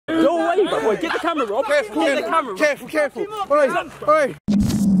Go away, bro. Wait, get the camera, Rob. Careful, get the camera. Careful, careful. Oi.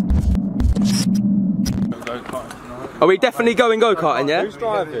 Are we definitely going go-karting, yeah? Who's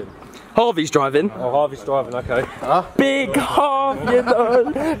driving? Harvey's driving. Oh, Harvey's driving, okay. Big Harv, you know.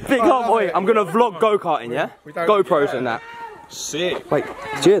 Big Harv. Wait, I'm gonna vlog go-karting, yeah? GoPros and that. Sick. Wait,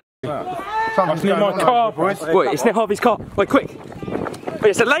 cheers. It's near my car, boys. Wait, it's near Harvey's car. Wait, quick. Wait,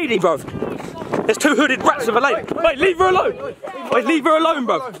 it's a lady, bro. There's two hooded rats of a lady. Wait, leave her alone. Wait, leave her alone,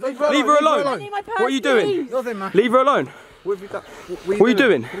 bro. Leave her alone. What are you doing? Nothing, man. Leave her alone. What are you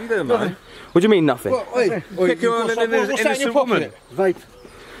doing? What are you doing, man? What do you mean, nothing? Kick you on an innocent woman. Vape.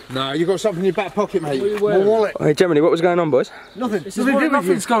 No, you got something in your back pocket, mate. My wallet. Hey, Gemini, what was going on, boys? Nothing.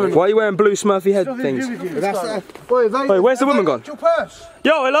 Nothing's going on. Why are you wearing blue Smurfy head things? Wait, where's the woman gone? Your purse.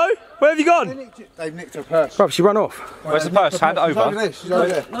 Yo, hello? Where have you gone? They've nicked her purse. Bro, she run off. Where's the purse? Hand it over. She's over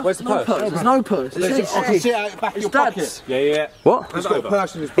there. Where's the purse? There's no purse. I can see it out the back of your pocket. Yeah, yeah. What? He's got a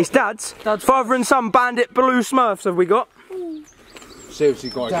purse in his pocket. It's Dad's. Father and son bandit blue Smurfs have we got? Seriously,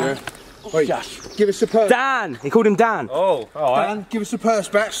 guys, yeah? Wait, give us the purse. Dan! He called him Dan. Oh, alright. Dan, give us the purse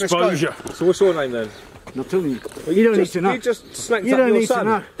back. Exposure. So what's your name then? Not telling you. You don't need to know. You just snapped You up don't your need to son.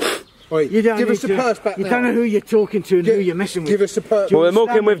 know. Wait, You don't give need us the to. purse back You now. don't know who you're talking to and who you're messing with. Give us the purse. Well, we're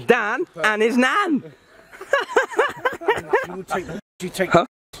walking with Dan and his nan. You take. Huh?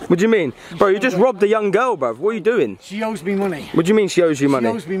 What do you mean? Bro, you just robbed a young girl, bruv. What are you doing? She owes me money. What do you mean she owes you money?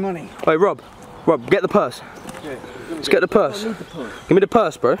 She owes me money. Wait, Rob, get the purse. Let's get the purse. Give me the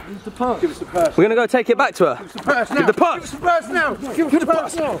purse, bro. The purse. Give us the purse. We're gonna go take it back to her. Give us the purse now. Give the purse. Give us the purse now. Give us the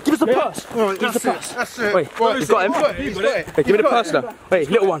purse now. Give us the purse. Right, that's it. That's it. Wait, he's got him. He's got it. Wait, give me the purse now. Wait,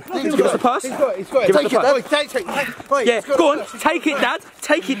 little one. Give us the purse. He's got it. He's got it. Give us Take the it, purse. Dad. Take it. Wait, Yeah, he's got go the on. purse. Take it, Dad.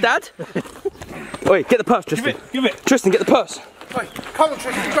 Take it, Dad. Wait, get the purse, Tristan. Give it. Tristan, get the purse. Wait, come on,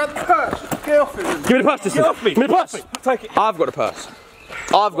 Tristan. Grab the purse. Get off it. Give me the purse, Tristan. Get off me. Give me the purse. Take it. I've got the purse.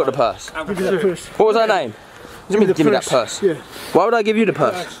 I've got the purse. Give me that purse. What was her name? What do you mean, give me that purse? Yeah. Why would I give you the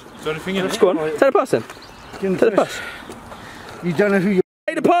purse? Is there anything in it? Go on, take the purse then. Give me Take the purse. You don't know who you're.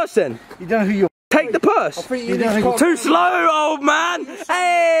 Take the purse then. You don't know who you're. Take the purse. I think you You need don't to think- Too slow, old man.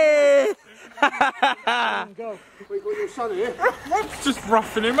 Hey. Wait, got your son here? Just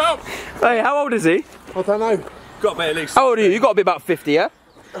roughing him up. Hey, how old is he? I don't know. Got to be at least. How old are you? You got to be about 50, yeah?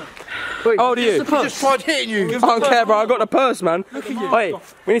 Wait, How old are you? he just tried hitting you. I don't care, bro. I got the purse, man. Wait,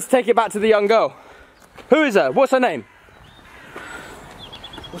 we need to take it back to the young girl. Who is her? What's her name?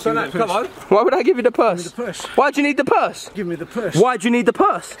 What's her name? Come on. Why would I give you the purse? The purse. Why do you need the purse? Give me the purse. Why do you need the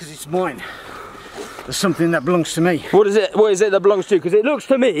purse? Because it's mine. There's something that belongs to me. What is it? What is it that belongs to you? Because it looks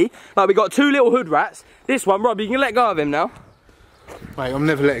to me like we got two little hood rats. This one, Rob, you can let go of him now. Mate, I'm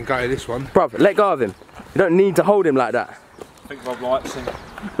never letting go of this one. Bruv, let go of him. You don't need to hold him like that. I think Rob likes him. It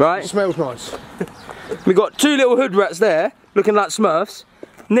Right? smells nice. We got two little hood rats there, looking like Smurfs,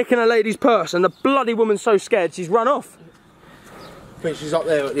 nicking a lady's purse, and the bloody woman's so scared she's run off. I think she's up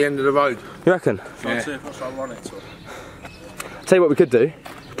there at the end of the road. You reckon? Let's see if I run it to her. Tell you what we could do.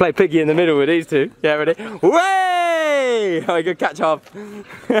 Play piggy in the middle with these two. Yeah, ready? Way! Oh, good catch up.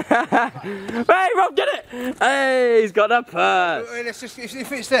 Hey, Rob, get it! Hey, he's got a purse. Let's just,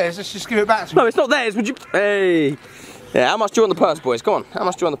 if it's theirs, let's just give it back to No, me. it's not theirs. Would you? Hey. Yeah, how much do you want the purse, boys? Come on. How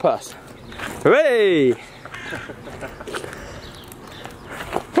much do you want the purse? Hey!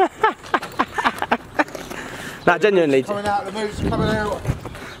 Nah, genuinely. Coming out of the boots, coming out.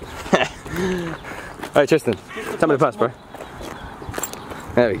 Hey, Tristan, tell me the purse, bro.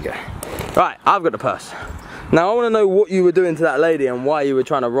 There we go. Right, I've got the purse. Now, I want to know what you were doing to that lady and why you were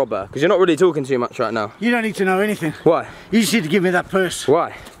trying to rob her. Because you're not really talking too much right now. You don't need to know anything. Why? You just need to give me that purse.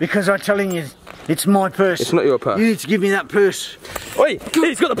 Why? Because I'm telling you, it's my purse. It's not your purse. You need to give me that purse. Wait,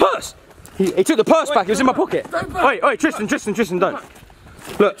 he's got the purse! He took the purse back, it was in my pocket. Wait, Tristan, don't.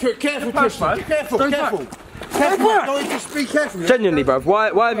 Look, Careful, Tristan. Careful, careful. Careful, don't just be careful. genuinely, bruv,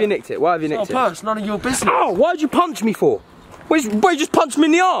 why have you nicked it? Why have you nicked it? Purse, none of your business. Oh, why did you punch me for? Why you just punched me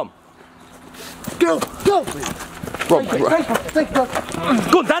in the arm? Go. Rob, go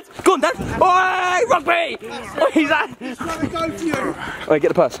on, Dad. Oi, rugby! What is that? It's gonna go for you. Wait, get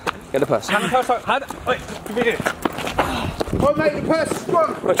the purse. Get the purse. Hand the purse out. Wait, give me this. Oh, mate, the purse is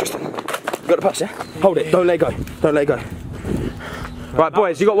gone. Right, Tristan. You got the purse, yeah? Hold it. Don't let go. Don't let go. Right,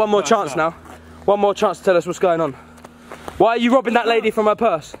 boys, you got one more chance now. One more chance to tell us what's going on. Why are you robbing that lady from her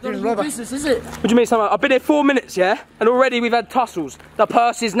purse? None of your business, is it? What do you mean, Sam? I've been here 4 minutes, yeah? And already we've had tussles. The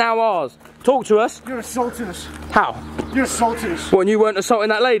purse is now ours. Talk to us. You're assaulting us. How? You're assaulting us. What, and you weren't assaulting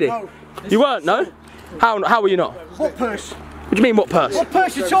that lady? No. You weren't, no? How were you not? What purse? What do you mean, what purse? What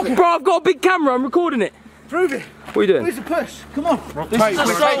purse you talking? Bro, I've got a big camera, I'm recording it. Prove it. What are you doing? Where's the purse? Come on. Mate,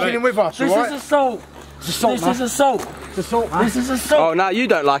 we're taking him with us, This alright? is assault. It's assault, This is assault. It's assault, man. This is assault. Oh, now you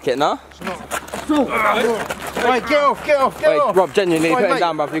don't like it, no? Right, get off, get Wait, off. Rob, genuinely, Oi, put him mate.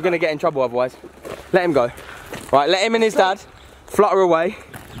 down, bruv. You're going to get in trouble otherwise. Let him go. Right, let him and his dad flutter away.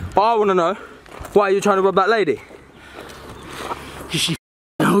 But I want to know, why are you trying to rob that lady? Because she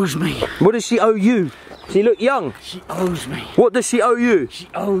owes me. What does she owe you? She look young. She owes me. What does she owe you? She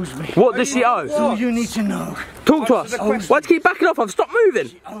owes me. What does she owe? That's all you need to know. Talk to us. Why do you keep backing off? I've stopped moving.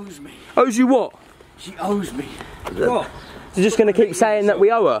 She owes me. Owes you what? She owes me. What? You're just going to keep saying that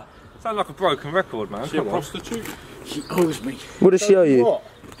we owe her? Sound like a broken record, man. She a prostitute? She owes me. What does she owe you? What?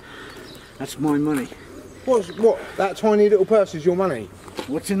 That's my money. What? That tiny little purse is your money?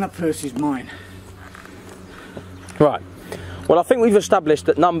 What's in that purse is mine. Right. Well, I think we've established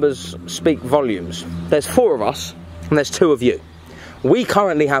that numbers speak volumes. There's 4 of us, and there's 2 of you. We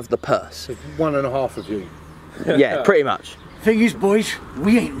currently have the purse. 1.5 of you. Yeah, pretty much. Thing is, boys,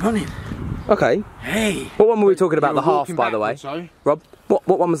 we ain't running. Okay. Hey. What one were we talking about? You're The half, walking by the way. backwards, though. Rob,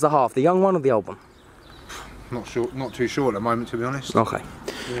 what one was the half? The young one or the old one? Not sure, not too sure at the moment, to be honest. Okay.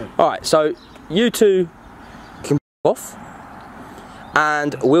 Alright, so you two can off,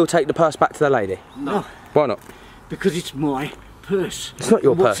 and we'll take the purse back to the lady. No. Why not? Because it's my purse. It's not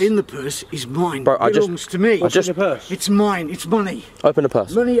your What's purse. in the purse is mine. Bro, It belongs to me. purse? It's mine. It's money. Open the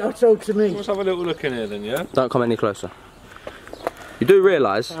purse. Money that's owed to me. Let's have a little look in here then, yeah? Don't come any closer. You do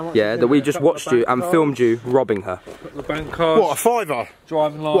realise, yeah, that we just watched you and filmed you robbing her. The bank card. What, a fiver?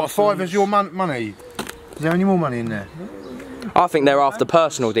 Driving What, a license. fiver's your money? Is there any more money in there? I think they're after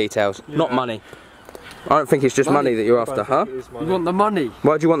personal details, not money. I don't think it's just money that you're after, huh? We want the money.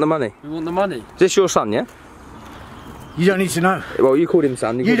 Why do you want the money? We want the money. Is this your son, yeah? You don't need to know. Well, you called him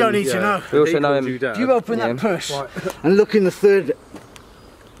son. You called don't him- need to know. We also know him. If you open Yeah. that purse and look in the third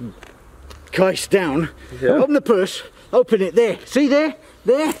case down, open the purse, open it there. See there?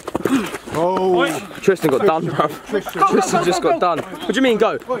 There? Oh, Tristan got done, bro. Tristan just got done. What do you mean,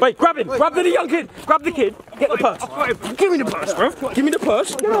 go? Wait, grab him. Grab the young kid. Grab the kid. Get the purse. Give me the purse, bro. Give me the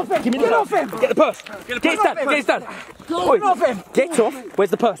purse. Get off him. Give me the purse. Get the purse. Get his dad. Get his dad. Get off him. Get off.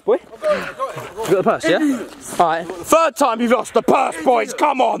 Where's the purse, boy? You got the purse, yeah? Alright. 3rd time you've lost the purse, boys.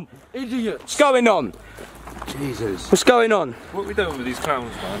 Come on. Idiot. What's going on? Jesus. What's going on? What are we doing with these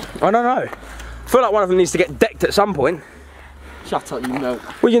clowns, man? I don't know. I feel like one of them needs to get decked at some point. Shut up, you melt.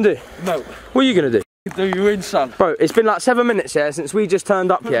 What are you gonna do? Melt. What are you gonna do? Do you in, son? Bro, it's been like 7 minutes here since we just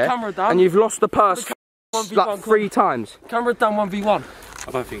turned up the here, camera down. and you've lost the purse 1v1, like 3 times. Camera down 1v1.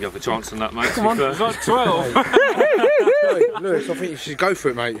 I don't think you have a chance on that, mate. Come on. It's like 12. Lewis, I think you should go for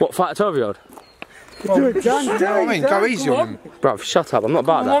it, mate. What, fight a 12-year-old? Do you know what I mean? Go easy on him. Bro, shut up, I'm not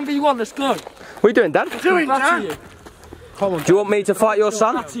about that. 1v1, let's go. What are you doing, Dad? Do him, Batter Dan. you. Do you want me to fight your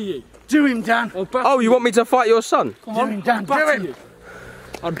son? Batter you. Do him, Dan. I'll batter Oh, you want me to fight your son? Come on, Do him, Dan. Do batter him. you.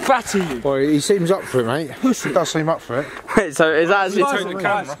 I'd batter you. Well, he seems up for it, mate. He does seem up for it. Wait, so is that Take the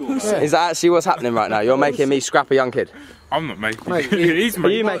camera. is that actually what's happening right now? You're making me scrap a young kid. I'm not making Mate, He's Are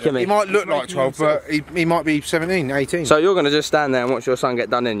you making He me? might look like 12, but he might be 17, 18. So you're going to just stand there and watch your son get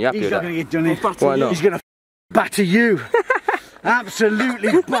done in? You happy He's with not that? going to get done in. Why not? He's going to batter you.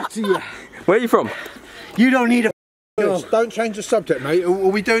 Absolutely batter you. Where are you from? You don't need a Lewis, don't change the subject, mate. Are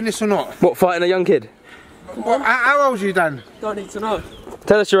we doing this or not? What, fighting a young kid? How old are you, Dan? Don't need to know.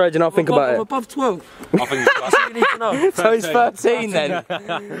 Tell us your age and I'll think I'm about it. above 12. I think That's all you need to know. So he's 13 then.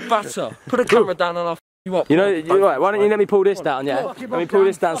 Batter. Put the camera down and I'll f you up. You know, you're right, why don't you let me pull this down, yeah? Let me pull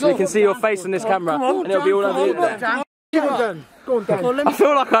this down so we can see your face on this camera and it'll be all over the internet. Go on, Dan. Go on, Dan. I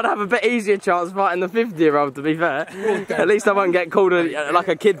feel like I'd have a bit easier chance fighting the 50-year-old, to be fair. At least I won't get called like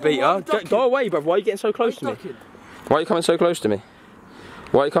a kid beater. Go away, bruv. Why are you getting so close to me? Why are you coming so close to me?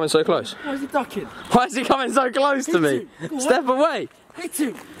 Why are you coming so close? Why is he ducking? Why is he coming so close to me? Go on. Step away. Hit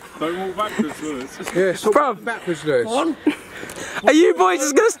him. Don't walk backwards, Lewis. Yeah, stop Bruv. backwards, Lewis. Go on. Are you boys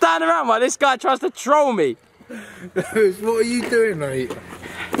just going to stand around while this guy tries to troll me? Lewis, what are you doing, mate?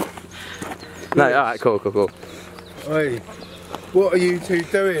 No, alright, cool. Oi, what are you two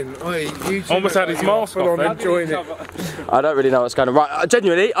doing? Oi, you two Almost look had his like you're mask full off on then. enjoying it. I don't really know what's going on. Right,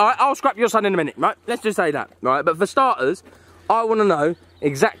 genuinely, I'll scrap your son in a minute, right? Let's just say that, right? But for starters, I want to know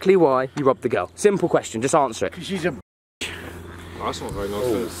exactly why you robbed the girl. Simple question, just answer it. She's a. That's not very nice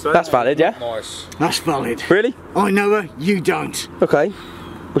to say. That's valid, yeah? Nice. That's valid. Really? I know her, you don't. Okay.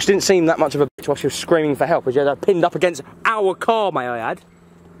 Which didn't seem that much of a bitch while she was screaming for help, as you had her pinned up against our car, may I add.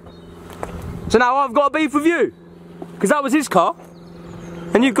 So now I've got a beef with you. Because that was his car.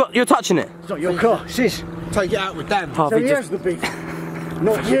 And you're touching it. It's not your car, it's his. Take it out with Dan. So he has the beef.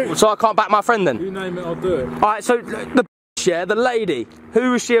 Not you. So I can't back my friend then? You name it, I'll do it. Alright, so the bitch, yeah, the lady,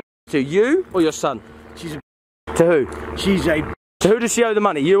 who was she a to? You or your son? She's a. To who? She's a. To who does she owe the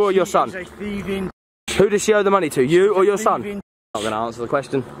money? You or your son? She's a thieving. Who does she owe the money to? You or your son? I'm not going to answer the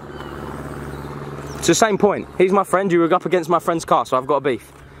question. It's the same point. He's my friend. You were up against my friend's car, so I've got a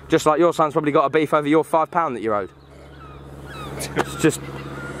beef. Just like your son's probably got a beef over your £5 that you're owed.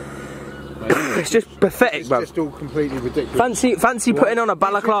 It's just pathetic, bro. It's just all completely ridiculous. Fancy putting on a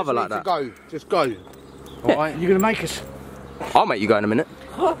balaclava like that. Just go. Alright? You're gonna make us. I'll make you go in a minute.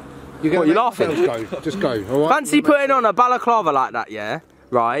 You're laughing? Go. Just go. Alright? Fancy putting on a balaclava like that, yeah?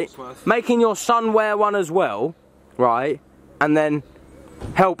 Right? Making your son wear one as well, right? And then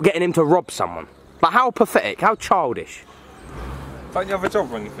getting him to rob someone. Like, how pathetic, how childish. Don't you have a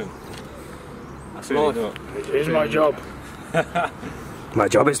job or anything? Absolutely not. Here's my job. My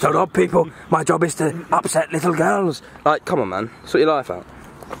job is to rob people. My job is to upset little girls. Like, come on, man. Sort your life out.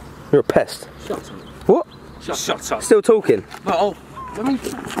 You're a pest. Shut up. What? Shut up. Still talking. Oh, let me.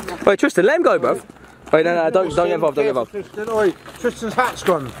 Wait, Tristan, let him go, bruv. Wait, no, don't get involved, don't get involved. Tristan's hat's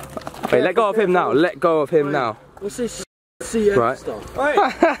gone. Wait, let go of him now. Let go of him now. What's this CM Right. stuff?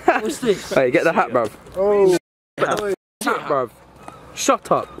 What's this? Wait, get the hat, bruv. Oh. Hat, bruv.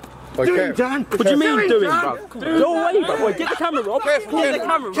 Shut up. Okay. Dan. What do you mean doing, bruv? Go away, bruv. Wait, get the camera, Rob. Get the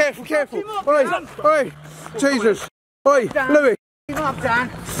camera, Rob. Careful. Oi. Jesus. Oi, Lewis. Give up, Dan.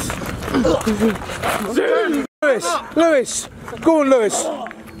 Lewis. Go on, Lewis.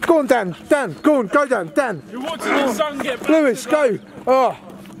 Go on, Dan. Go on, go down. Dan. You're watching your son get back. Lewis, go. Oh.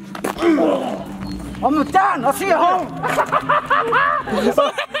 I'm not Dan. I'll see you home.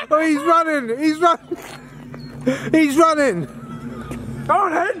 Oh, he's running. Go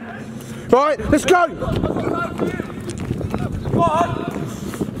on, then. Right, let's go. What?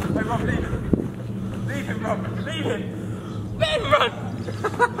 Hey, Rob, leave him. Leave him, Rob. Leave him. Let him run.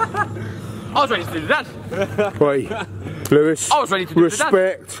 I was ready to do the dad. Wait, Lewis. I was ready to do the dad.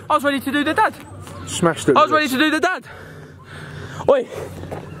 Respect. I was ready to do the dad. Smashed it. I was ready to do the dad. Oi,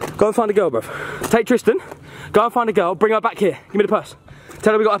 go and find a girl, bruv. Take Tristan, go and find a girl, bring her back here. Give me the purse.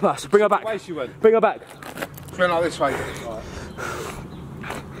 Tell her we got her purse. Bring her back. Bring her back. Turn like this way.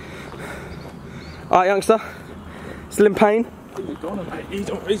 Alright, youngster. Still in pain? He's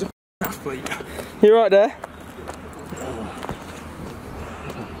a athlete. You right there?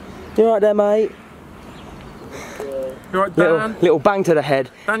 You right there, mate? You right, Dan? Little bang to the head,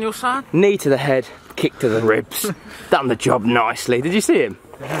 Dan, your son? knee to the head, kick to the ribs. Done the job nicely. Did you see him?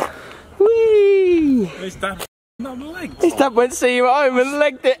 Whee! His dad on the legs. His dad went to see you at home and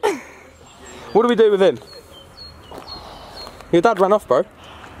legged it. What do we do with him? Your dad ran off, bro.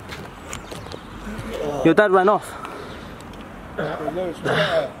 Your dad ran off.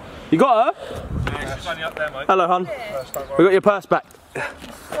 You got her? Yeah, she's only up there, mate. Hello, hon. We got your purse back.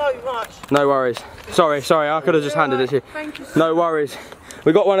 So much. No worries. Sorry, I could have just handed it to you. Thank you. No worries.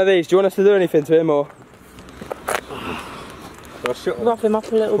 We got one of these. Do you want us to do anything to him or? Rough him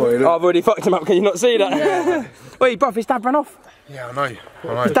up a little bit. Oh, I've already fucked him up. Can you not see that? Yeah. Wait, bruv, his dad ran off. Yeah, I know.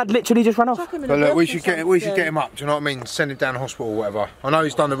 His dad literally just ran off. Chuck him in But a look, bush we or should get him up. Do you know what I mean? Send him down to hospital or whatever. I know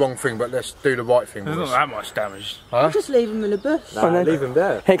he's done the wrong thing, but let's do the right thing. There's not that much damage. Just leave him in a bush. Leave him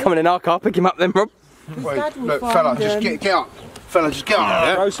there. He ain't coming in our car. Pick him up then, Rob. Wait, Dad will look, find fella, just him. get up. Fella, just get up.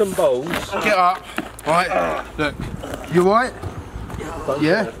 Yeah? Throw some balls. Get up. Right. Look, you right?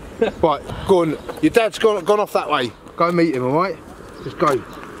 Yeah. Right. Go on. Your dad's gone off that way. Go and meet him. All right. Just go.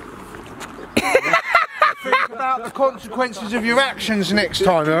 Think about the consequences of your actions next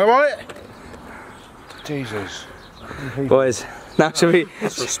time. All right. Jesus. Boys, now should we go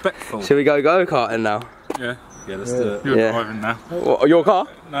karting now? Yeah, let's do it. You're driving now. What, your car?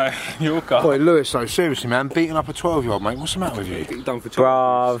 No, your car. Boy, Lewis, though, seriously, man, beating up a 12-year-old, mate. What's the matter with you? Done for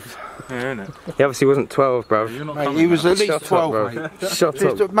 12 Bruv. Yeah, innit? He obviously wasn't 12, bruv. You're not Mate, coming he was now. at least Shut 12, up, mate. bro.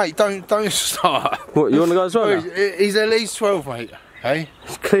 Shut up. Mate, don't start. What, you want to go as well now? He's at least 12, mate. Hey?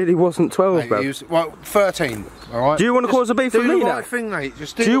 He clearly wasn't 12, Mate, he bruv. was, well, 13, alright? Do you want to cause a beef with me Do the now? right thing, mate.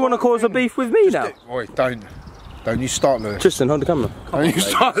 Just Do you want to cause a beef with me now? Oi, don't you start, Lewis. Tristan, hold the camera. Don't you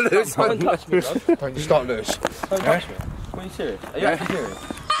start, Lewis. Don't touch me, bro. Don't you start, Lewis. Don't touch me. Are you serious? Are you actually serious?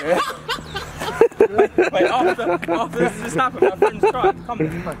 Yeah. Wait, after this has happened, my friend's tried. Come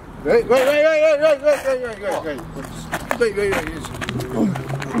on. Wait.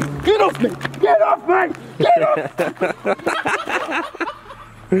 Get off me! Get off me! Get off!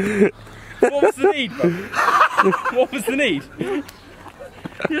 What was the need, bro? What was the need?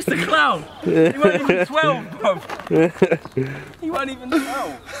 You're just a clown. He weren't even 12, bro. He weren't even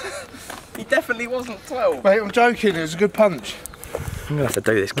 12. He definitely wasn't 12. Mate, I'm joking. It was a good punch. I'm going to have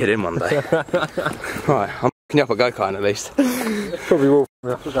to do this kid in one day. Right, I'm f***ing you up at go-karting at least. Probably will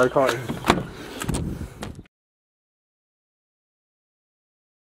have to go karting.